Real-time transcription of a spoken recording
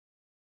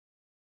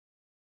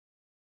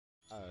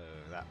Oh,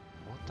 that.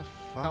 What the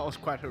fuck? That was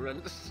quite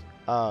horrendous.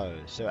 Oh,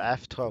 so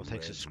F12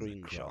 takes a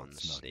screenshot on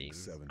Steam.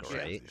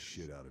 Great.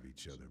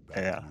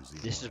 Yeah.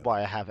 This is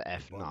why I have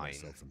F9. I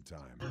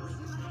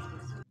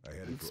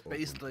headed for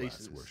Space Oakland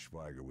Flats, lasers. where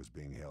Schweiger was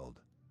being held.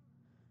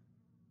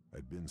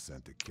 I'd been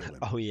sent to kill him.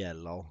 Oh yeah,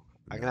 lol.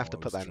 but I'm gonna now have to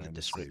I put was that in the trying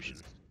to save description.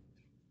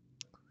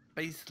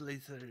 his- Space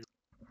laser.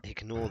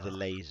 Ignore the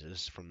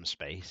lasers from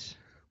space.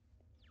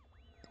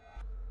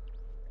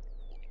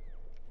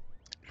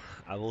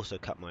 I've also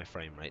cut my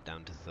frame rate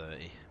down to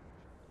 30.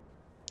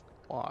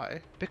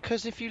 Why?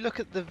 Because if you look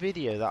at the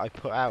video that I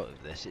put out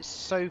of this, it's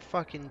so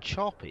fucking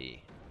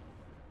choppy.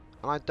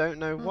 And I don't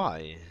know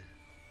why.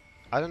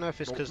 I don't know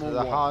if it's Don't because know of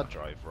the why. hard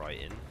drive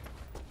writing.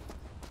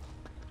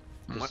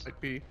 Might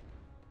be.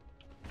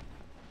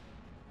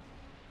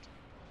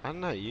 I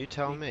don't know, you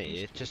tell me.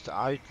 It's just,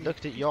 I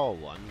looked at your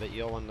one, but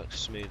your one looks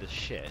smooth as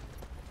shit.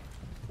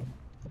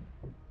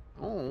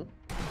 Oh.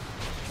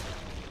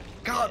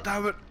 God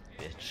damn it!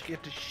 Bitch,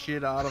 get the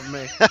shit out of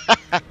me.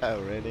 Oh,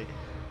 really?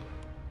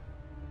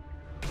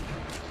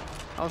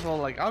 I was all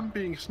like, I'm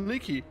being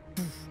sneaky.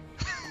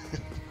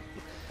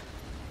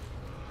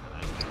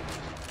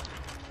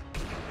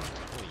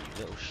 Oh, you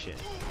little shit.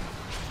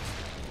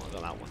 Oh, I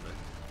got that one then.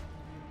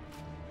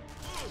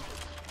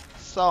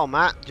 So,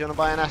 Matt, do you want to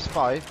buy an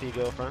S5 for your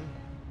girlfriend?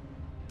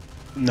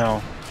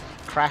 No.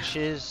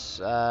 Crashes,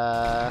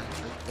 let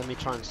me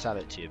try and sell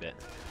it to you a bit.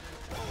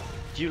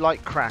 Do you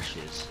like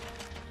crashes?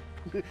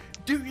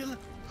 Do you?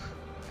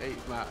 Hey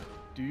Matt,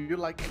 do you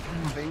like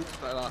things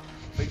that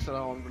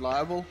are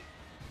unreliable?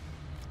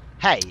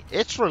 Hey,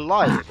 it's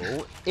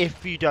reliable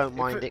if you don't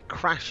mind it- it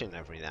crashing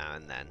every now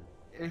and then.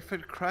 If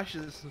it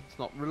crashes, it's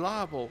not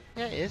reliable.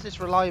 Yeah, it is. It's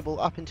reliable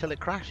up until it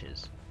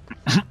crashes.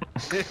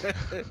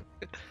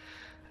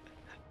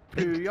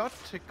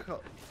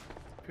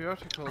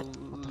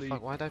 Periodically.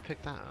 Fuck, why'd I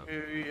pick that up?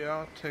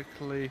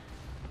 Periodically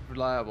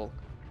reliable.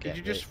 Get Did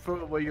you just it.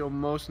 throw away your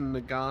mouse in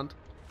the Gant?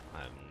 I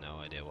have no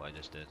idea what I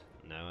just did.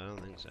 No, I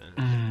don't think so.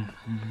 Mhm.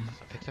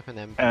 I picked up an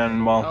M.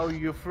 And well, Oh,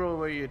 you threw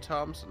away your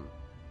Thompson.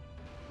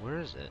 Where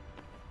is it?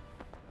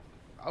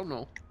 I don't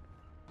know.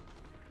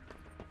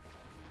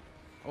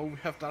 Oh, we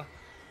have that.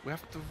 We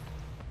have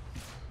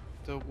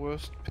the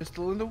worst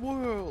pistol in the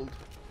world.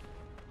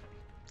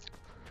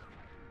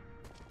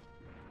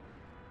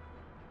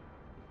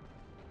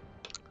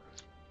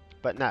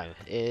 But no,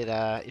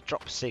 it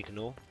drops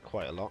signal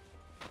quite a lot.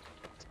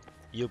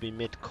 You'll be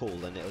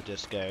mid-call and it'll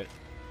just go,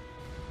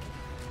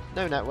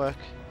 no network.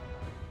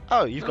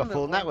 Oh, you've No got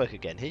full network. network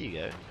again. Here you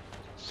go.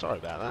 Sorry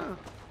about that.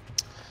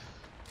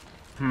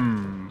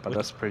 Oh. but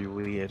that's pretty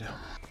weird.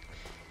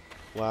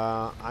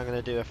 Well, I'm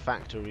gonna do a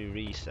factory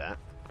reset,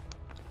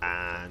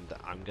 and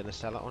I'm gonna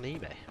sell it on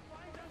eBay,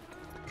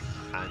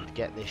 and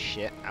get this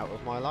shit out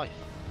of my life.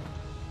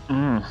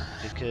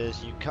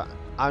 Because you cut.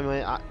 I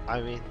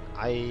mean,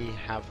 I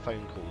have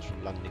phone calls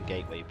from London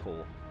Gateway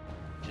Port,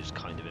 which is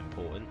kind of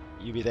important.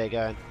 You be there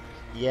going,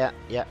 yeah,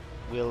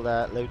 we'll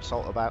load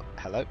salt about.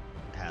 Hello,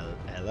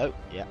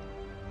 yeah,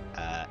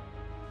 yeah,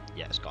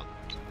 it's gone.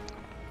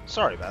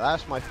 Sorry about that.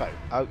 That's my phone.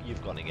 Oh,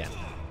 you've gone again.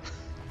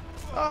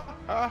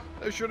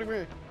 They're shooting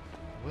me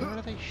Where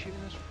are they shooting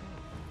us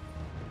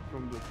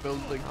from? from the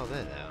building. Oh,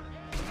 there they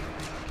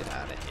are. Get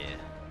out of here.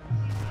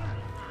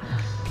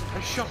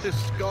 I shot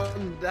this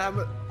gun, damn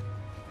it.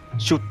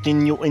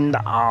 Shooting you in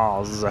the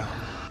arse.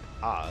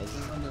 Ours?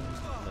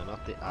 No,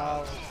 not the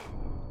ours.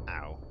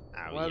 Ow.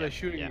 Ow. Why are yeah, they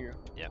shooting yeah, you?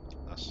 Yeah,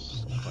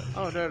 that's quite.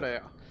 Oh, there they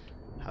are.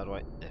 How do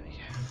I? There we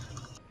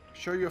go.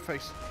 Show your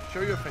face.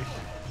 Show your face.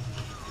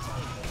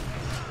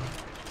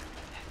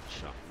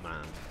 Shot,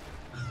 man.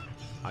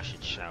 I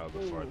should shower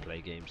before I play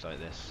games like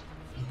this.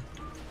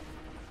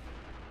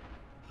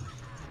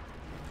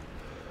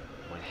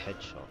 My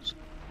headshots.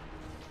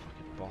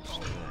 Fucking boss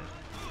over there.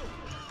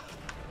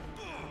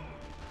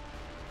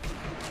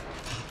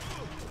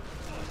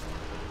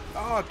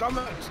 Oh, damn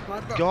it,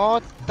 sniper.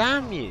 God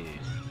damn you!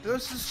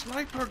 There's a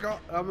sniper gun.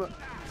 Don't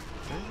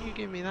you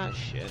give me that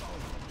shit.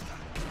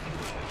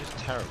 It's just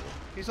terrible.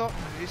 He's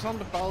on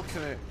the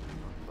balcony.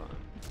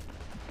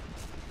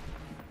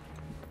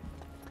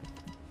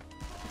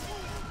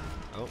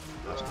 Oh,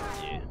 that's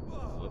not you.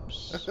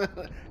 Whoops.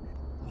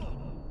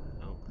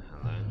 Oh,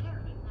 hello.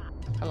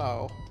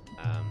 Hello.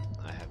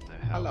 I have no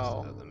health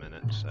Hello. at the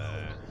minute, so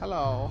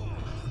Hello.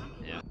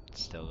 yeah,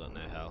 still got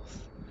no health.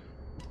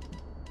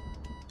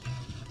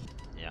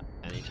 Yeah,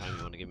 anytime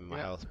you want to give me my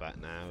Yep. health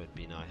back now would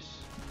be nice.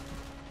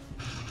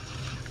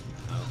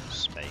 Oh,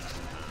 space.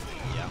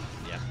 Yeah,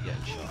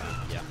 getting shot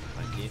at. Yeah,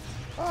 thank you.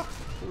 Ah,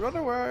 run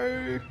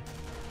away.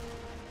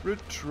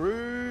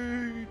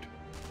 Retreat.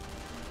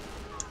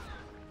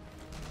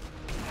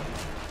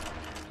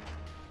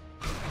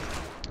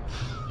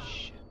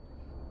 Shit.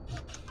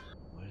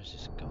 Where is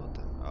this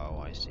goddamn? Oh,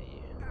 I see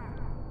you.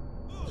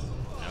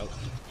 Nope.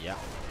 Yeah.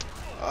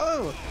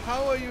 Oh,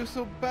 how are you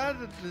so bad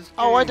at this game?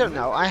 Oh, I don't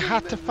know. I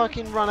had to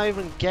fucking run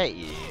over and get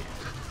you.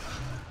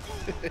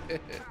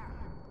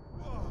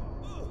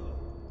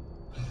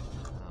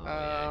 Oh,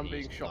 yeah, I'm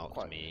being he's shot knocked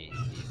quite. me.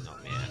 He's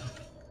knocked me out.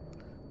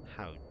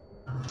 How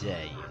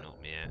dare you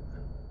knock me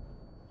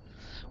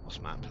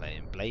What's Matt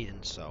playing? Blade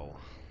and Soul.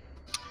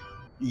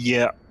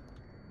 Yeah.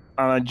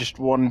 And I just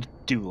won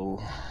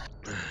duel.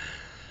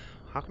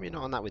 How come you're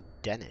not on that with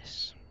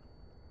Dennis?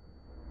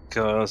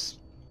 Because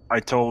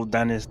I told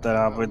Dennis that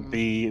I would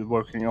be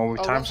working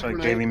overtime, that's a so I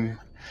grenade.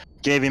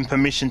 gave him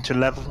permission to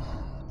level.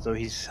 So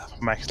he's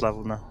max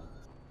level now.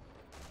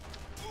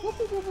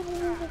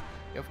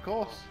 Yeah, of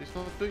course, it's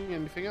not doing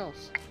anything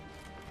else.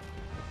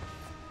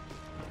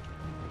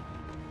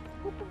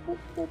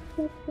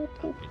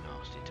 Don't be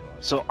nasty to us.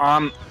 So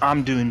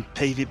I'm doing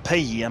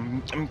PvP.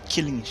 I'm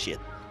killing shit.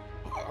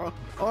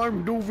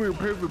 I'm doing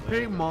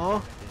PvP, ma.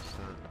 Is that?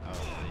 Oh,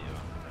 there you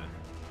are. Right.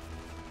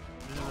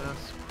 Yeah,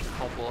 that's a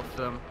couple of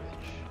them.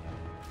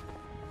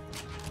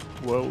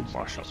 World Bitch.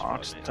 Martial Spot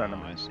Arts me now, I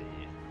Tournament. see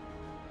you.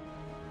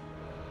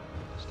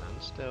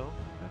 Stand still.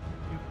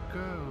 You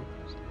go.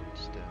 Stand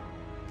still.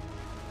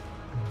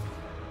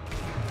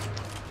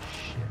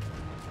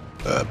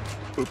 Shit.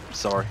 Oops,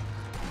 sorry.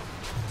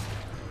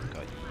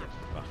 Got you, you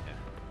fucker.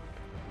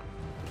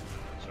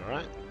 It's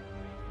alright.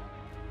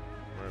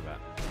 Worry about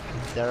it.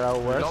 There are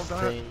worse love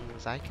that.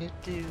 things I could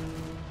do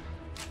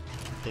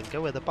than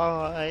go with a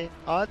boy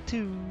or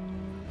two.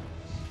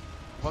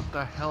 What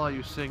the hell are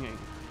you singing?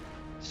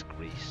 It's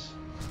Grease.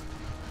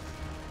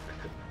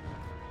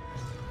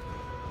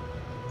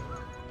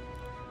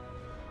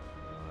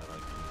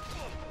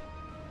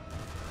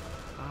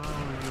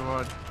 Oh, you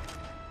are.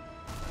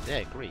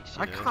 Yeah, Grease.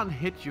 I can't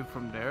hit you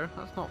from there.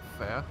 That's not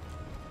fair.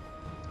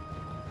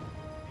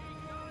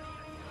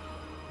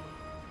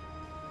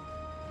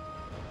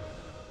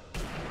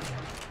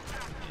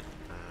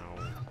 Ow.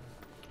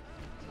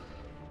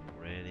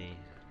 Really?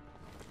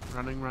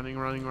 Running, running,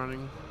 running,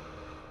 running.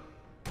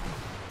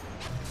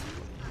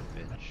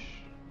 Bitch.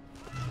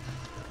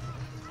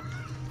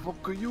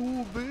 Fuck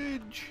you,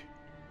 bitch.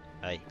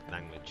 Hey,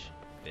 language.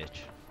 Bitch.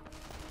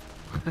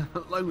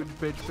 Language,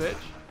 bitch.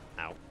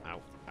 Ow,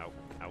 ow, ow,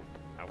 ow,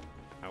 ow,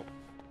 ow.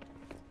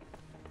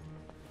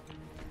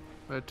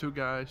 There are two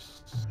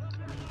guys. Look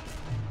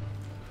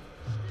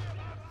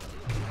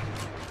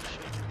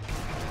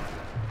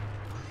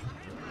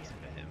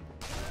at him.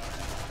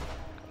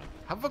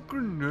 Have a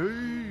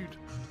grenade.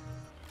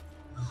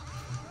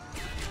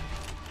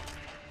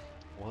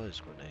 What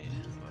is grenade?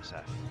 What's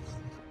that?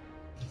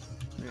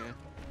 Yeah.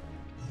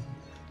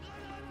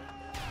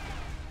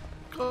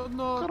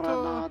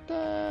 Granata.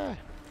 Granate!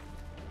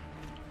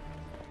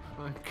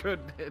 I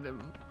couldn't hit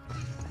him.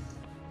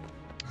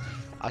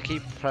 I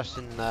keep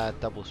pressing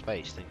double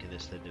space thinking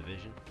it's the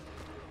division.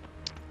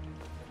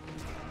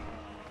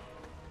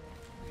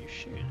 Are you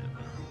shooting at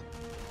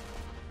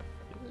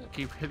me?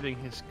 Keep hitting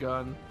his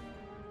gun.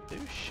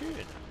 Who's shooting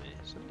at me?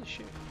 Somebody's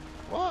shooting.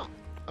 What?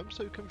 I'm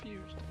so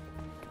confused.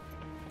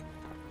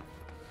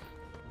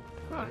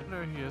 Right,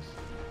 there he is.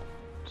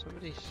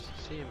 Somebody's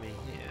seeing me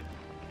here.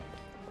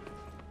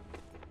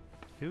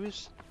 Who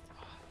is...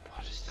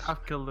 What is this?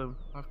 I've killed him.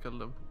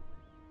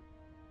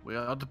 We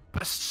are the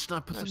best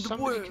snipers No, in the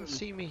somebody world. can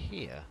see me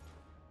here.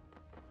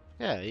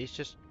 Yeah, he's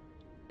just...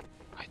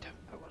 I don't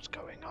know what's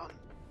going on.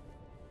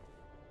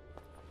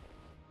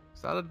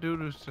 Is that a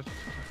dude who's just...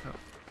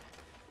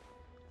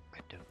 I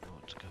don't know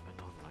what's going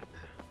on right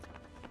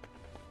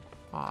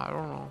now. I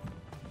don't know.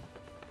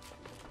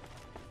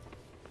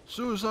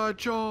 Suicide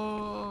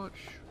charge!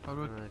 How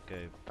do I'm gonna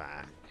go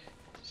back. To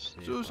see I...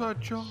 if Suicide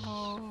I-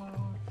 charge!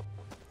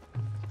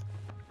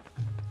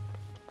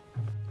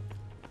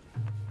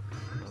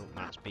 Oh,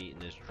 Matt's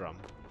beating his drum.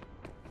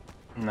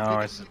 No,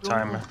 it's a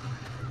timer.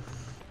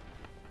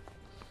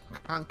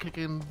 Can't kick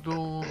in the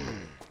door.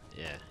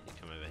 Yeah, you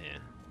come over here.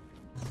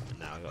 And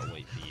now I gotta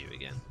wait for you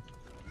again.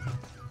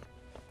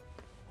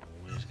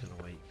 Always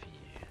gonna wait for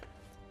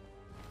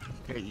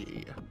you.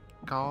 Yeah.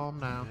 Calm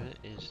down. Where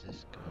is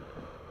this guy?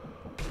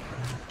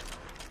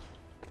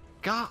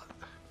 God!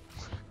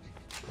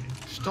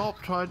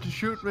 Stop trying to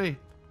shoot me!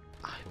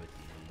 I would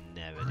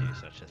never do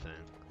such a thing.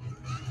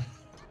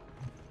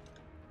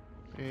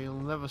 He'll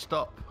never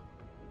stop.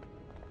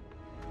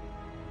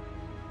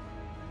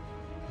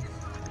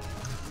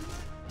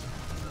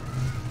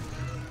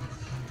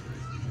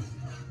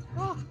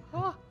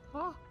 Ah.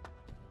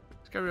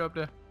 Scary up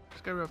there.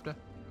 Scary up there.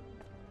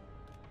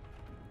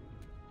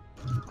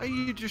 Are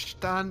you just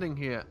standing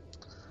here?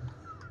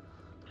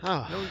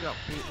 Oh, We know we got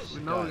there's a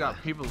we know guy we got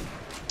there. people.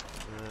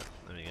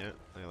 There we go.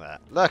 Look at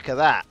that. Look at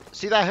that.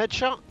 See that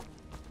headshot?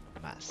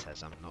 Matt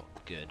says I'm not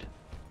good.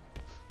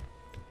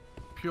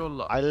 Pure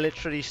luck. I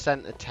literally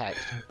sent a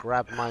text,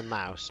 grabbed my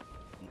mouse,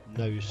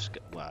 no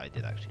scope. Well, I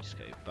did actually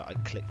scope, but I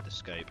clicked the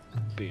scope.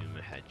 Boom,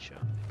 a headshot.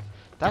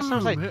 That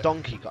sounds Boom, like hit.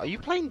 Donkey Kong. Are you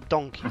playing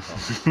Donkey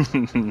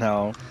Kong?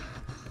 No.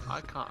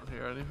 I can't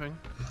hear anything.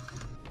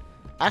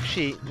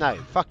 Actually, no.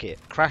 Fuck it.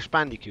 Crash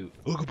Bandicoot.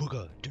 Ooga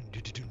booga. Dun,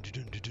 dun, dun, dun,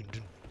 dun, dun,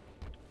 dun.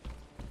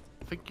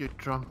 I think you're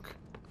drunk.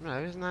 No,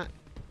 isn't that?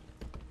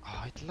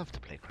 Oh, I'd love to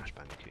play Crash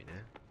Bandicoot now.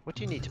 What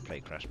do you need to play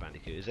Crash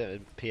Bandicoot? Is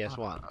it a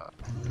PS1? Or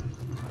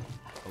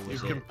You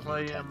was can it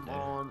play him Nintendo?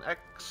 on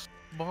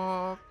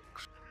Xbox.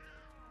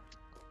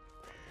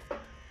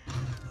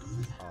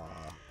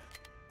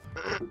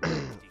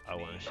 I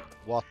want to.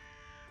 What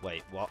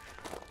Wait, what?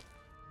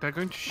 They're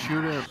going to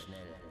shoot him.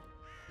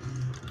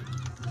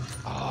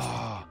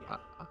 Oh,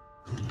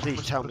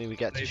 please tell me we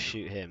get to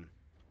shoot him.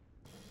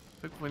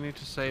 I think we need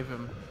to save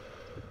him.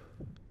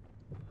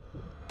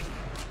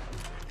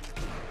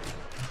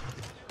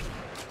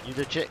 You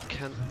legit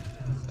can.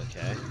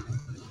 Okay.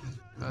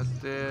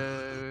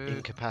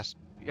 Incapac.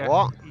 Yeah,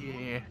 What?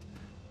 Yeah.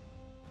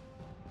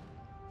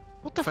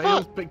 What the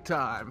Fails fuck? big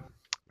time.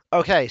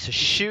 Okay, so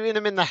shooting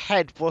him in the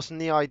head wasn't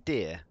the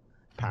idea,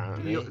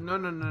 apparently.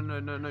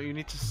 No. You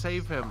need to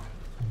save him.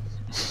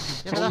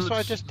 Yeah, but that's what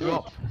I just did.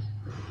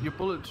 Your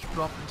bullets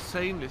drop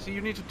insanely. So you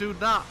need to do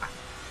that.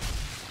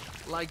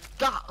 Like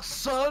that,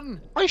 son.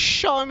 I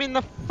shot him in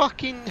the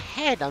fucking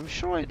head. I'm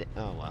sure I did.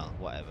 Oh well,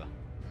 whatever.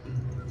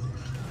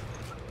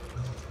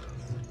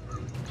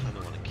 Kind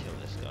of want to kill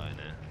this guy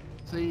now.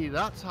 See,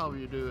 that's how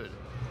you do it.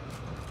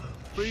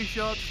 Free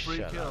shots, free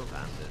Shut kills. up,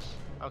 Anders.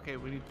 Okay,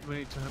 we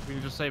need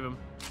to save him.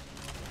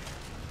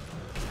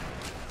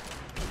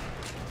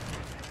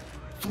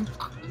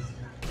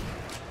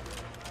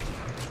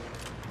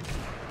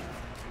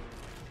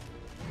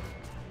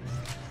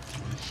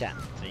 Shut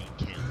so you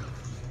can.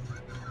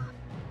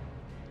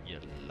 You're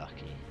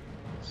lucky.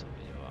 That's what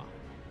you are.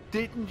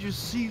 Didn't you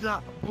see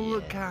that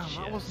bullet Yeah,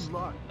 cam? That wasn't just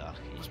luck. lucky.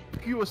 It was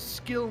pure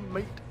skill,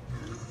 mate.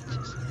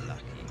 Just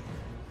lucky.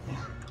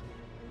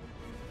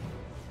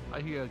 I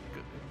hear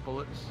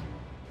bullets.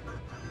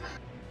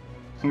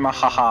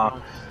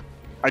 Mahaha.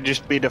 I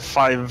just beat a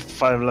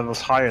five levels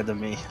higher than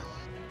me.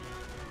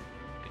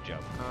 Good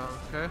job.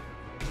 Okay.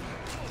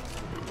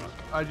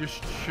 I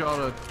just shot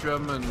a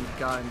German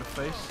guy in the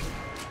face.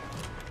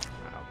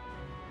 Wow.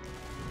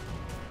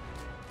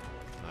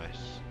 Nice.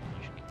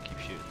 You should keep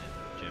shooting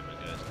him. German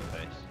goes to the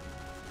face.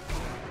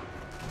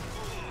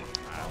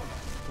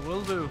 Ow.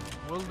 Will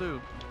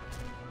do.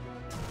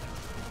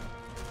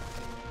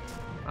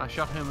 I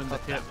shot him in the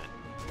God damn hip, it.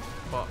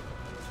 but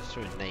Just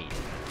threw a nade.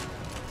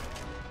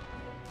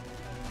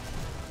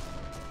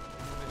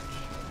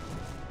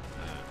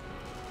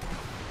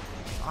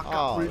 I kept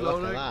Oh,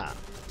 reloading. look at that.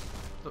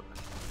 Look.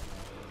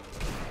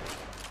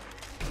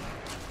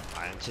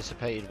 I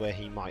anticipated where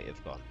he might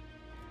have gone.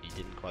 He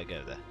didn't quite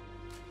go there.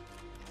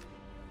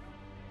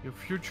 Your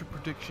future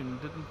prediction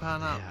didn't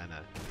pan out. Yeah, I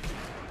know.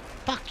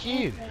 Fuck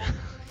you!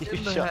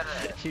 In the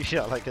head. You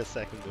shot like a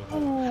second before.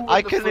 Ooh, I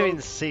in the couldn't throat.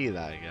 even see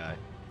that guy.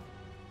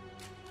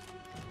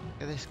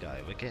 Look at this guy.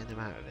 We're getting him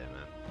out of there,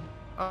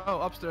 man.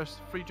 Oh, upstairs,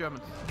 free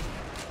Germans.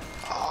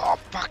 Oh,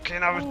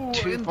 fucking! I was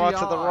Ooh, too in far the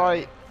to the eye.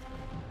 right.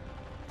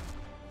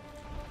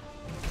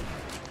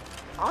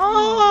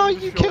 Oh, in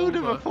the you killed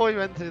him shoulder. before he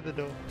went through the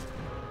door.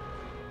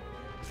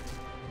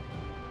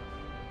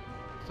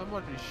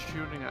 Somebody's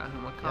shooting at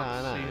him. I can't Yeah,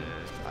 I know. see him.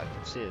 I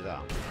can see his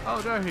arm.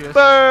 Oh, there he is.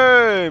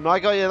 Boom! I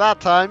got you that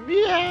time.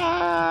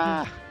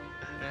 Yeah!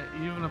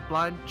 Yeah, even a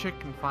blind chick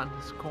can find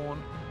his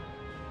corn.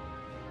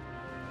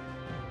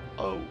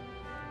 Oh.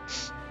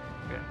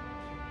 Yeah.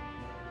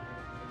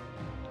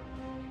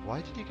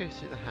 Why did you go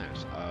through the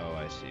house? Oh,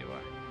 I see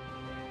why.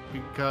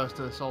 Because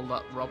there's all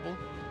that rubble.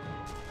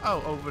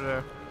 Oh, over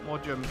there. More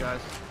German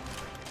guys.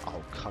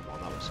 Oh, come on.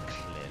 That was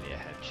clearly a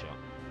headshot.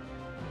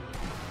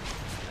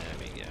 There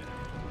we go.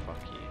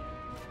 Fuck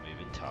you.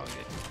 Moving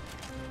target.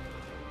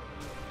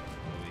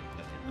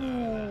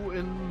 Ooh,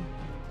 in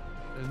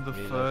the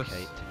Relocate first.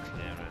 to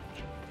clear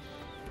entrance.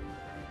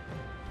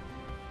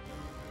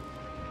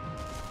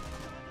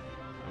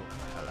 Oh,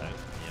 hello.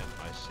 Yep,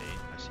 I see.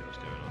 I see what's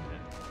going on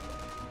here.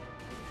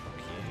 Fuck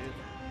you.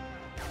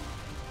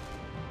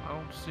 I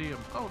don't see him.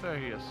 Oh, there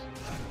he is.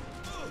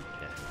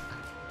 Yeah.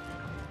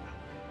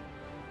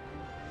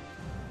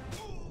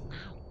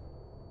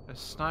 A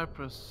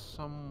sniper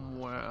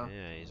somewhere.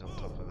 Yeah, he's on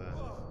top of that.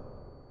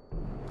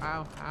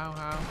 Ow, ow,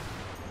 ow.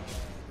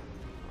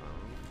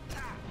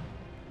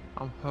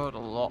 I'm hurt a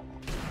lot.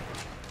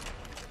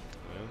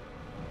 Well,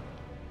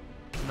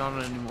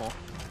 Not anymore.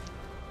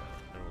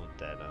 they're all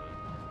dead, aren't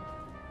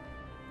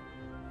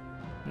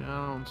Yeah,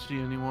 I don't see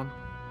anyone. they?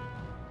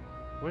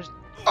 Where's...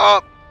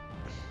 Oh!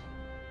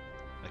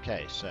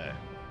 Okay, so...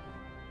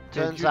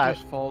 Did Turns you out...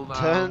 just fall down?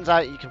 Turns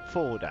out you can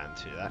fall down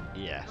to that.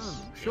 Yes.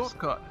 Hmm, Yes.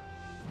 shortcut.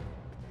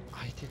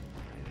 I didn't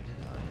know,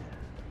 did I?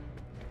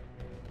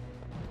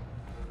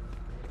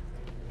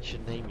 You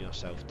should name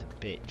yourself to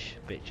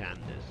Bitch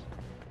Anders.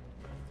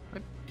 I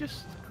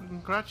just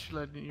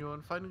congratulating you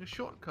on finding a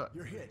shortcut.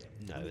 You're hit.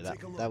 No, Let me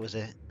take a look. that was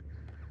a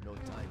No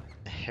time.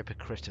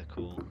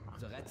 hypocritical,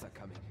 The rats are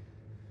coming.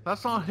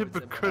 That's not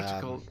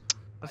hypocritical. Um,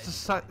 That's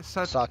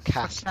a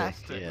sarcastic.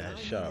 Yeah,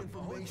 shut up.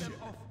 Information.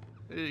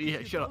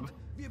 Yeah, shut up.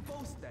 Wir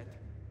both dead.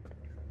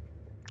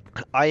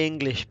 I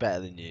English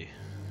better than you.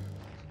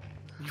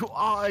 You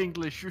are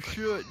English. You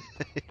should.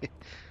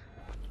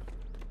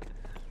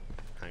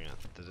 Hang on,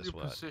 does this Your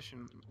work?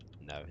 position.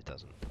 No, it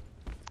doesn't.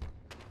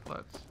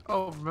 Let's.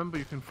 Oh, remember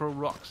you can throw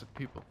rocks at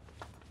people.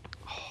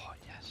 Oh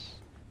yes.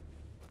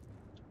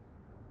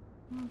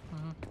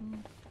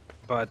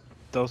 But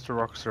those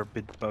rocks are a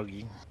bit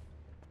buggy.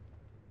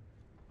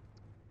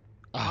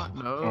 Oh,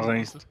 No. At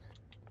least.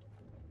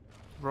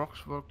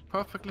 Rocks work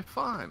perfectly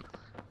fine.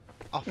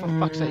 Oh, for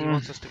fuck's sake, he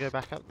wants us to go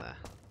back up there.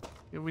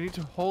 Yeah, we need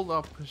to hold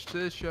our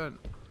position.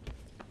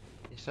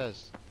 He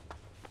says.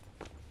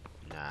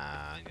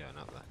 Nah, I'm going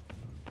up there.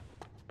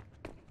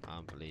 I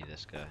don't believe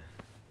this guy.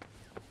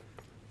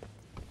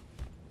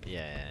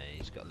 Yeah,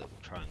 he's got a little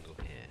triangle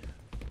here.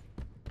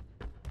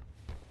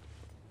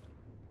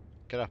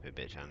 Get up here,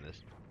 bitch,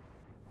 Anders.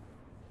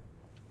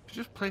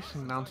 Just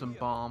placing down some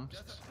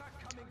bombs.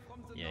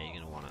 Yeah, you're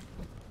gonna want it.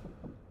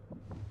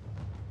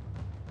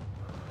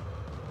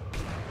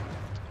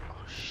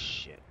 Oh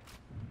shit.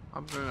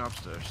 I'm going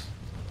upstairs.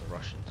 The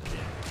Russians are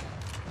here.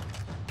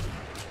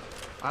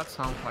 That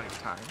sounds like a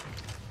tank.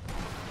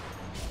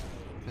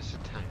 There's a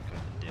tank, I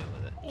can deal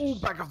with it. Ooh,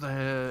 back of the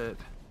head.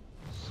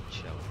 Just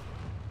chill.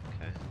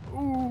 Okay.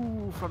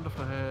 Ooh, front of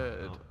the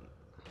head. Oh.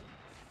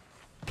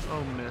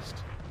 Oh, missed.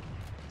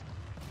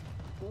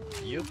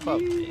 You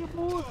puppy. Yeah,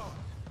 boy.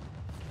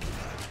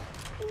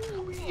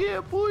 Ooh, yeah,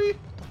 boy.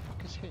 What the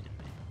fuck is hitting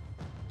me?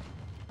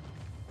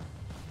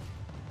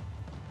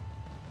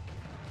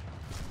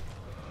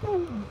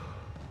 Boom.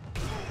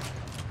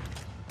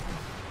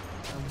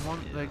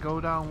 And they go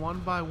down one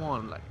by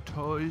one like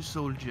toy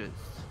soldiers.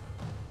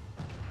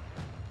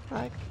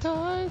 Like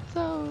toy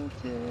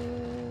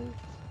soldiers.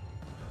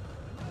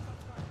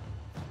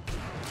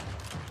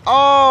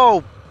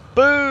 Oh,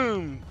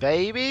 boom,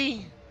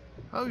 baby.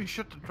 Oh, you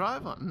shut the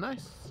drive on.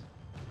 Nice.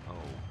 Oh,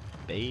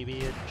 baby,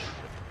 a trip.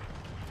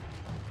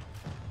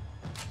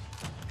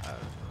 Oh,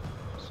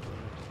 so,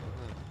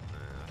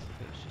 I think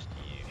it was just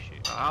you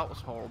shooting. That was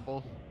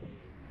horrible.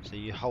 So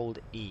you hold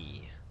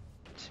E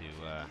to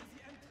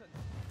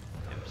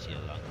empty your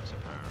lungs,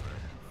 apparently.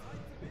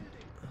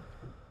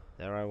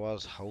 There I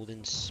was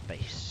holding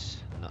space,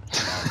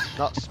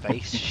 not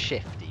space,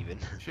 shift even.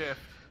 Shift.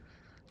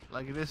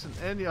 Like it is in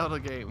any other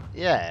game.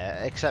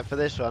 Yeah, except for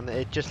this one,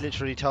 it just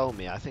literally told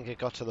me. I think it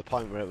got to the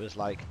point where it was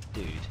like,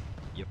 dude,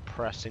 you're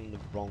pressing the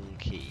wrong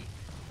key.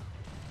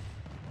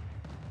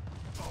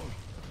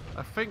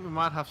 I think we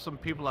might have some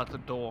people at the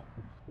door.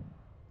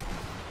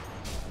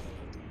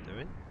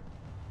 Doing?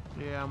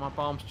 Yeah, my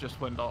bombs just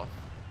went off.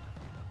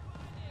 No,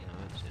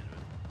 I haven't seen it.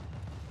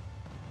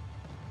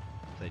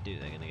 If they do,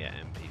 they're gonna get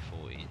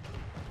MP40.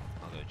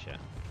 I'll go check.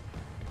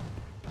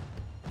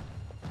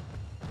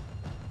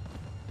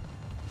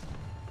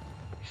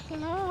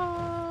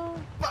 Hello.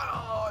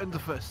 Bow in the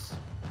face.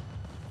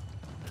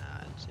 Nah, I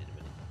haven't seen a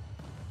minute.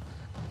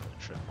 Got a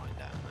trip mine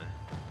down there.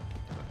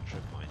 Got a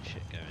trip mine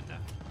shit going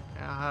down.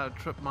 Yeah, I had a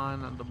trip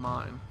mine and a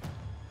mine.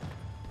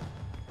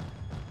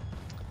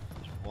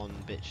 There's one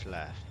bitch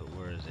left, but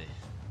where is he?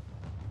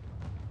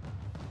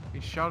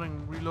 He's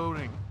shouting,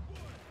 reloading.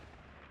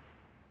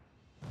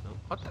 Nope.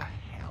 What the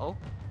hell?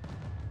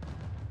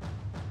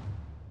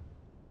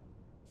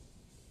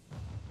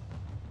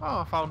 Oh,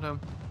 I found him.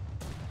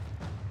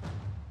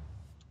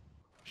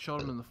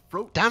 Shot him in the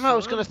throat. Damn it, I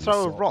was son. gonna throw a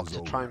assault rock was to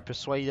over. try and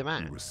persuade him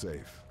out. We were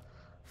safe.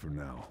 For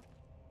now.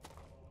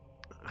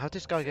 How did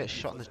this guy get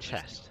shot in the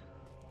chest?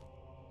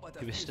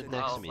 He was stood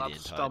next to me the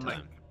that's entire stomach.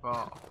 time.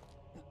 Oh.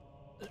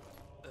 A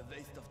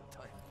waste of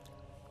time.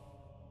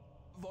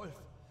 Wolf,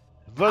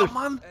 Wolf!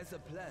 Hammond! as a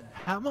plan.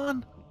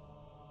 Hammond!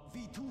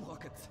 V2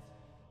 rockets.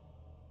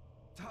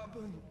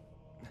 Tarbon,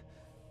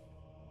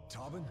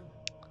 Tobin?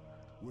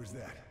 Where's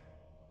that?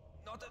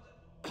 not a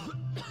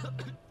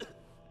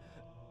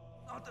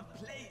not a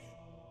place.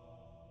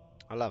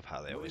 I love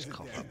how they Where always is it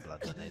cough then? up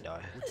blood when they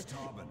die. What's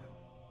Tobin?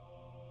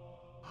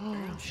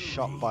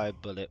 Shot by a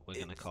bullet, we're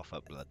gonna cough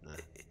up blood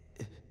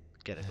now.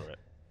 Get a grip.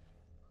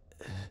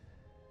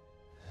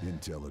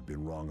 Intel had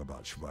been wrong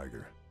about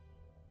Schweiger.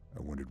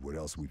 I wondered what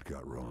else we'd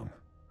got wrong.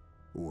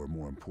 Or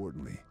more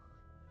importantly,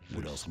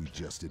 what else we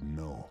just didn't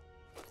know.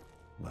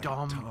 Like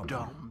Dum Tobin.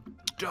 dum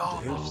The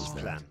hell dum. was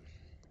that? Plan. What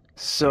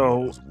So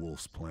was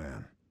Wolf's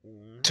plan?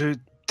 to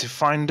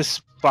find the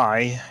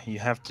spy, you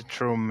have to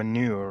throw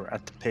manure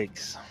at the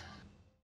pigs.